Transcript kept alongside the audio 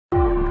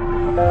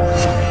Hey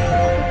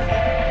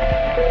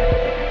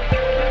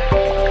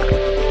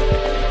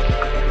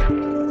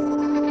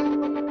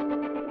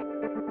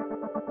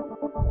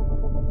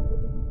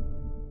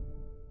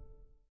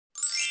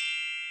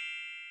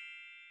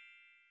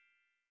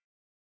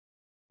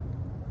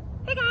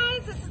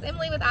guys, this is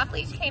Emily with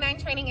Off-Leash Canine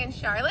Training in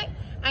Charlotte.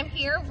 I'm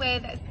here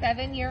with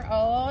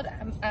 7-year-old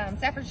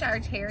Staffordshire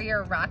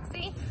Terrier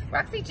Roxy.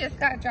 Roxy just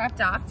got dropped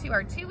off to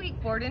our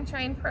 2-week board and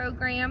train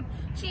program.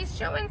 She's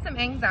showing some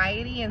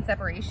anxiety and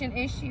separation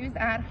issues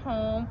at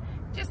home,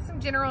 just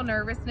some general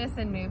nervousness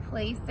in new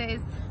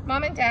places.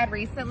 Mom and Dad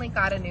recently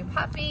got a new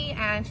puppy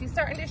and she's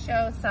starting to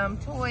show some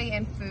toy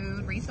and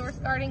food resource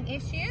guarding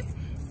issues.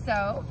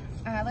 So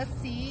let's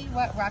see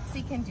what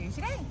Roxy can do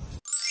today.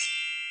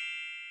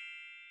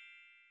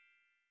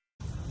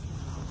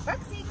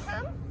 Roxy,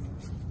 come.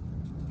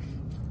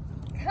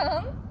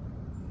 Come.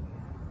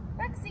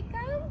 Roxy,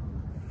 come.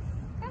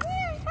 Come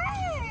here.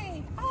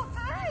 Hey. Oh,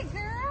 hi,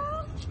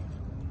 girl.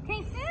 Can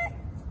you sit?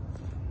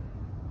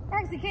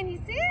 Roxy, can you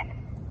sit?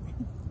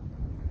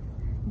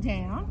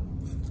 Down.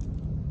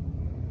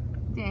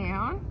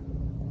 Down.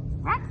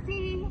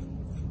 Roxy,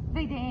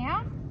 lay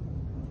down.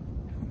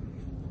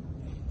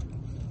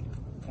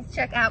 Let's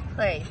check out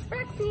place.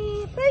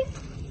 Roxy, place.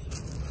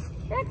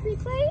 Roxy,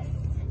 place.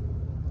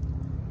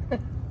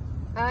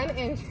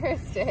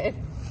 Uninterested.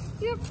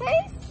 You have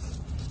place?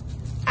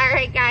 All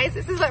right, guys,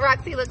 this is what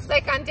Roxy looks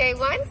like on day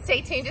 1.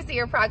 Stay tuned to see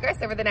her progress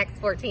over the next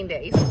 14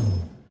 days.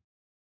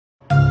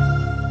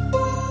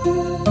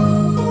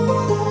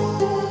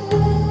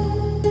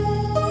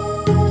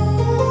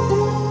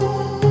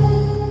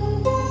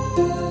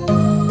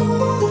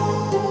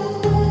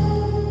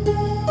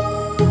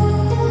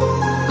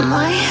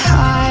 My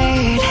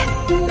heart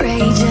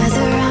rages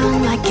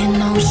around like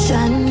an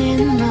ocean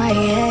in my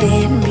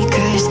head,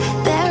 because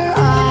there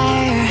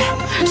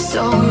are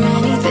so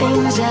many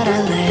things that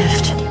I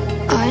left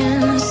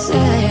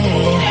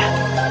unsaid.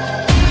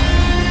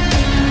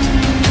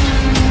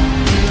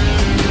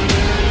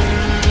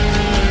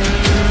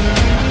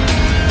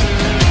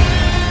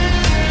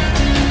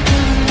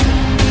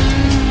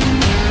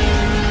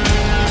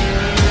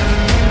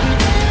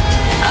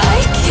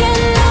 I can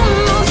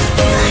almost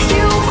feel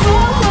you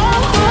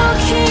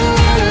walking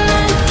in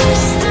the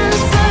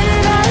distance,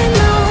 but I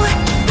know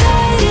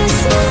that it's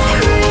not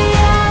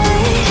reality.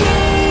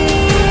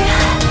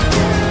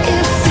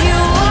 If you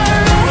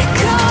are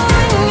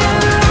echoing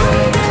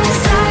around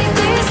inside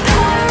these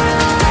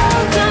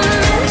parallel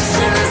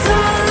dimensions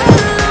all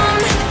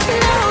alone,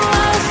 now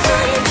I'll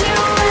find you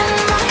in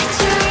my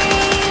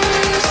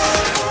dreams.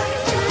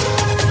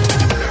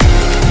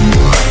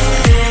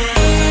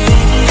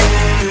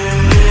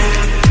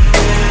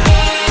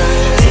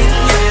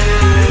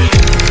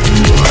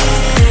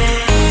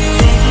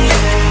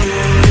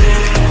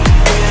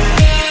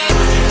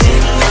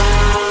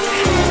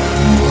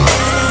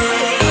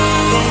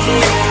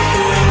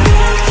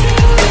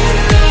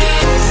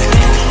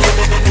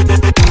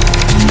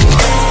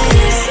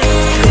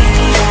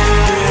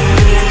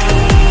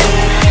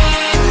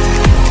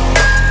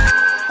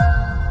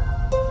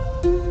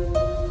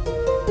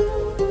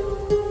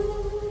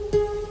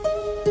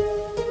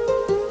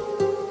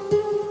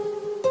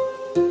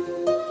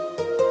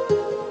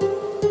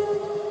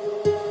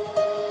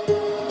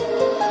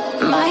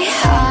 My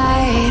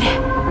heart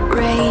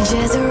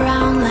rages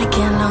around like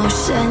an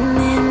ocean